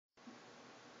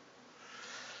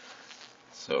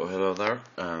So hello there,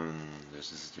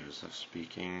 this is Joseph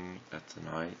speaking at the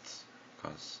night,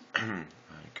 because I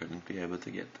couldn't be able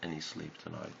to get any sleep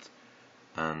tonight,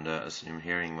 and as you're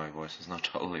hearing, my voice is not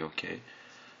totally okay,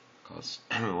 because,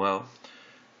 well,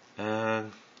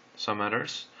 some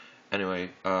matters. Anyway,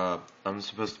 I'm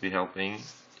supposed to be helping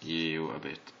you a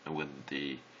bit with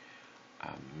the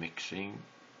mixing,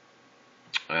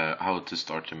 how to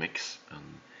start to mix,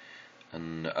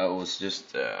 and I was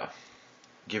just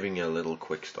giving a little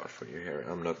quick start for you here.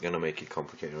 I'm not gonna make it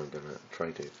complicated. I'm gonna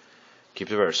try to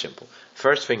keep it very simple.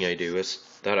 First thing I do is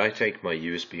that I take my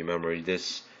USB memory.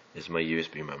 This is my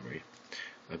USB memory.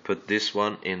 I put this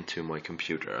one into my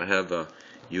computer. I have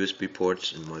USB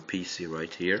ports in my PC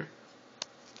right here,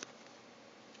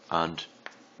 and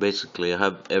basically I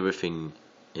have everything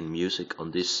in music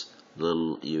on this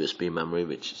little USB memory,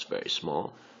 which is very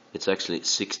small. It's actually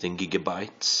 16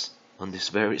 gigabytes on this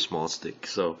very small stick,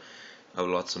 so I have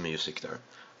lots of music there.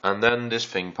 And then this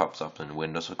thing pops up in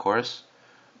Windows, of course,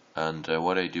 and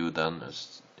what I do then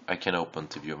is I can open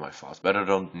to view my files, but I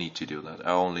don't need to do that.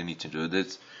 I only need to do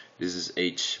this. This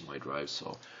is my drive,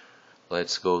 so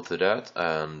let's go to that,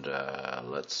 and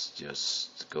let's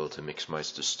just go to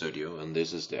MixMeister Studio, and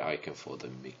this is the icon for the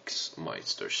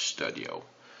MixMeister Studio.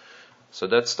 So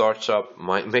that starts up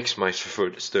my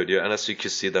MixMeister Studio, and as you can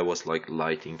see, that was like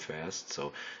lighting fast,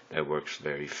 so that works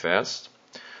very fast.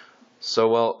 So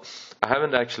well, I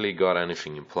haven't actually got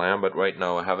anything in plan, but right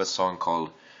now I have a song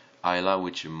called Isla,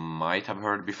 which you might have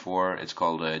heard before. It's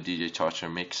called DJ Charger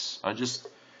Mix. I just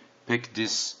picked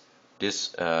this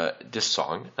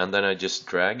song, and then I just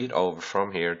drag it over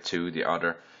from here to the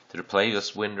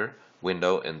playlist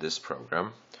window in this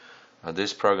program.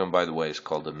 This program, by the way, is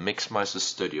called the MixMeister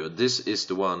Studio. This is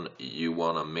the one you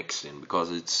wanna mix in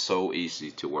because it's so easy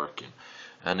to work in,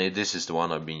 and this is the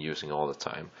one I've been using all the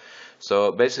time.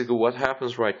 So basically what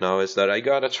happens right now is that I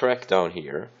got a track down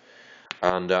here,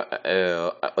 and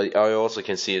I also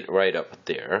can see it right up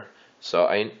there. So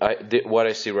what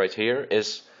I see right here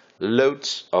is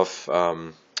loads of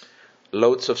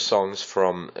songs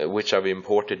from which I've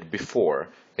imported before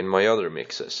in my other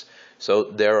mixes. So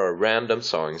there are random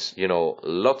songs, you know,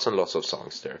 lots and lots of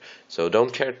songs there. So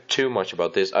don't care too much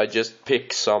about this. I just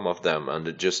pick some of them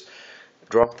and just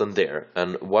drop them there,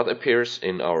 and what appears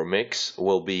in our mix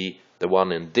will be the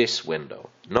one in this window,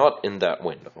 not in that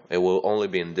window. It will only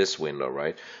be in this window,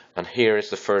 right? And here is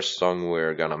the first song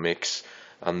we're gonna mix,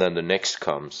 and then the next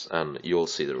comes, and you'll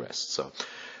see the rest. So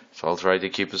I'll try to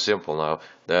keep it simple now.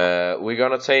 We're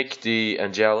gonna take the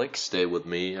Angelic, Stay With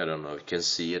Me. I don't know if you can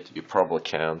see it, you probably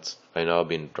can't. I know I've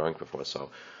been drunk before, so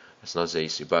it's not so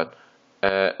easy, but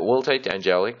we'll take the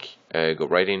Angelic, go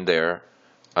right in there,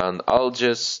 and I'll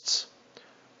just,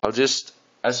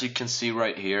 as you can see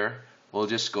right here, we'll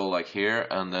just go like here,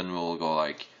 and then we'll go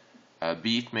like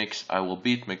beat mix. I will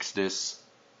beat mix this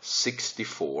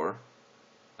 64,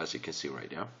 as you can see right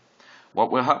now.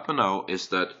 What will happen now is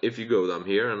that if you go down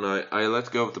here, and I let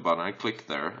go of the button, I click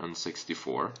there on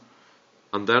 64,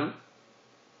 and then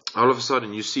all of a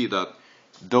sudden you see that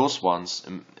those ones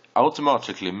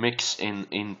automatically mix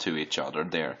into each other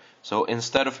there. So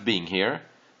instead of being here,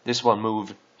 this one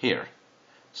moved here.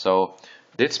 So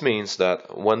this means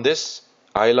that when this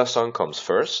Isla song comes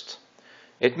first,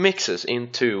 it mixes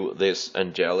into this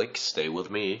Angelic, Stay With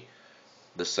Me,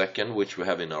 the second, which we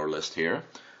have in our list here,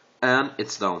 and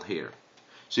it's down here.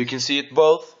 So you can see it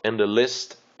both in the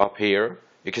list up here.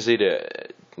 You can see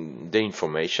the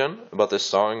information about the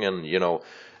song, and you know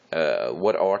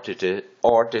what artist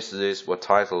it is, what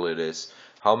title it is,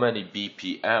 how many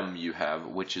BPM you have,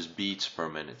 which is beats per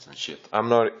minute and shit. I'm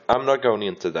not going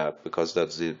into that because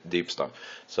that's the deep stuff.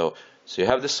 So you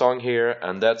have the song here,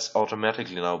 and that's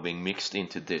automatically now being mixed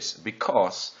into this,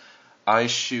 because I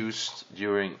choose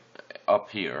during up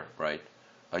here, right?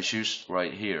 I choose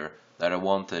right here that I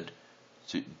wanted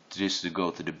to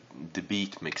go to the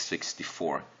beat mix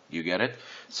 64. You get it?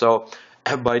 So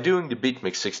by doing the beat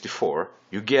mix 64,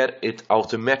 you get it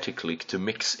automatically to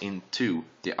mix into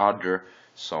the other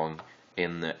song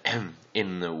in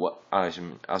what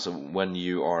as when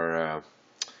you are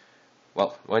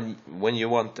well, when you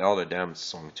want the other damn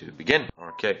song to begin.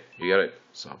 Okay, you get it.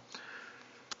 So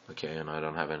okay, and I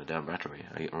don't have any damn battery.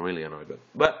 I'm really annoyed,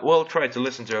 but we'll try to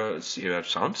listen to see how it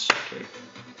sounds. Okay.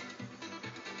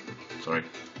 Sorry.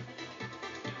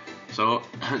 So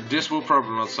this will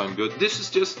probably not sound good. This is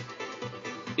just,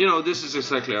 you know, this is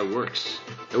exactly how it works.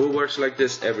 It will work like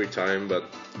this every time, but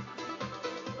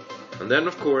and then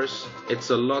of course it's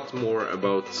a lot more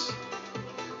about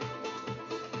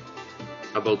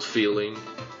feeling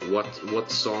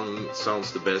what song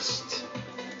sounds the best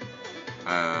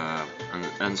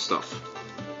and stuff.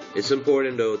 It's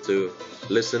important though to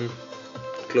listen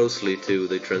closely to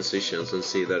the transitions and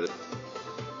see that it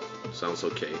sounds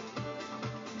okay.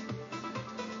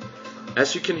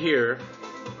 As you can hear,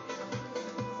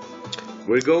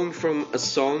 we're going from a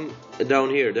song down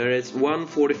here that is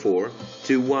 144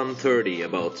 to 130,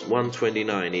 about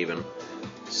 129 even.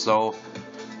 So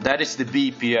that is the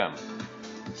BPM.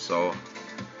 So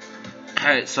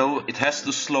it has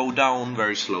to slow down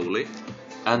very slowly.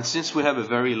 And since we have a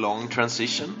very long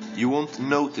transition, you won't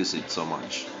notice it so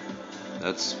much.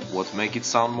 That's what makes it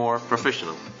sound more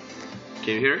professional.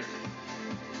 Can you hear it?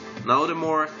 Now the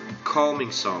more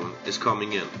calming song is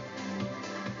coming in.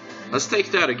 Let's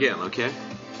take that again, okay?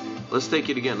 Let's take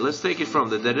it again. Let's take it from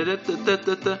the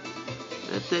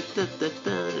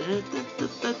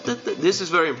This is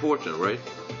very important, right?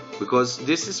 Because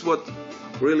this is what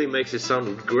really makes it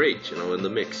sound great, you know, in the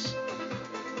mix.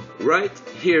 Right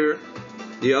here,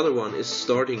 the other one is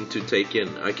starting to take in.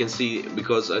 I can see,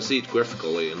 because I see it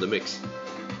graphically in the mix.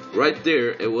 Right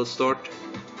there, it will start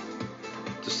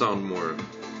to sound more.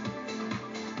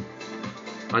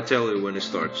 I tell you when it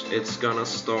starts. It's gonna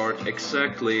start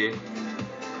exactly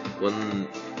when.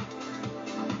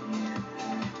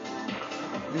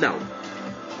 Now.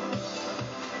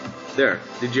 There.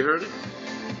 Did you hear it?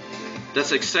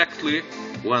 That's exactly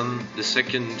when the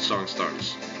second song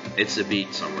starts. It's a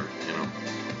beat somewhere, you know.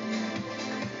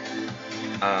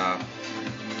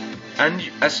 And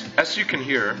as you can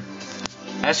hear,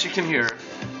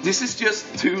 this is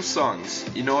just 2 songs.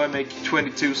 You know, I make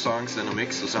 22 songs in a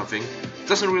mix or something. It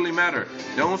doesn't really matter.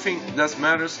 The only thing that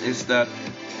matters is that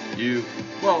you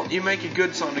make a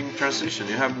good sounding transition.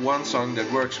 You have one song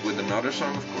that works with another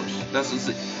song, of course.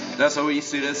 That's how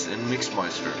easy it is in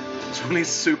MixMeister. It's really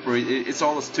super. It's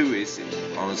almost too easy,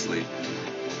 honestly.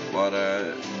 But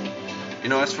you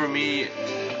know, as for me,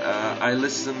 I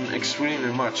listen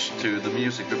extremely much to the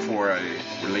music before I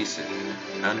release it,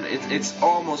 and it's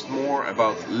almost more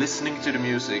about listening to the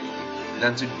music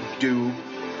than to do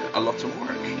a lot of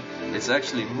work. It's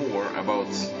actually more about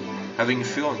having a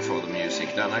feeling for the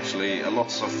music than actually a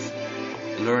lot of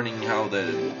learning how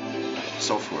the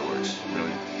software works,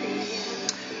 really.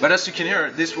 But as you can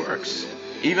hear, this works.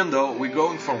 Even though we're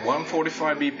going from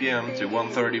 145 BPM to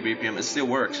 130 BPM, it still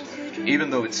works. Even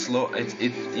though it's slow,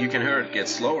 you can hear it get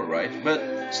slower, right?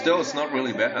 But still, it's not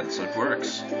really bad, so it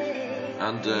works.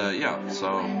 And yeah,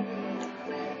 so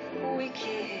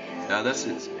yeah, that's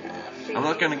it. I'm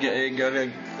not gonna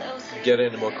get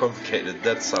any more complicated.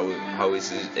 That's how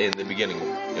it's in the beginning,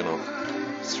 you know.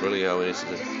 It's really how it is.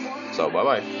 So bye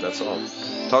bye. That's all.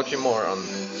 Talk to you more on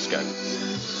Skype.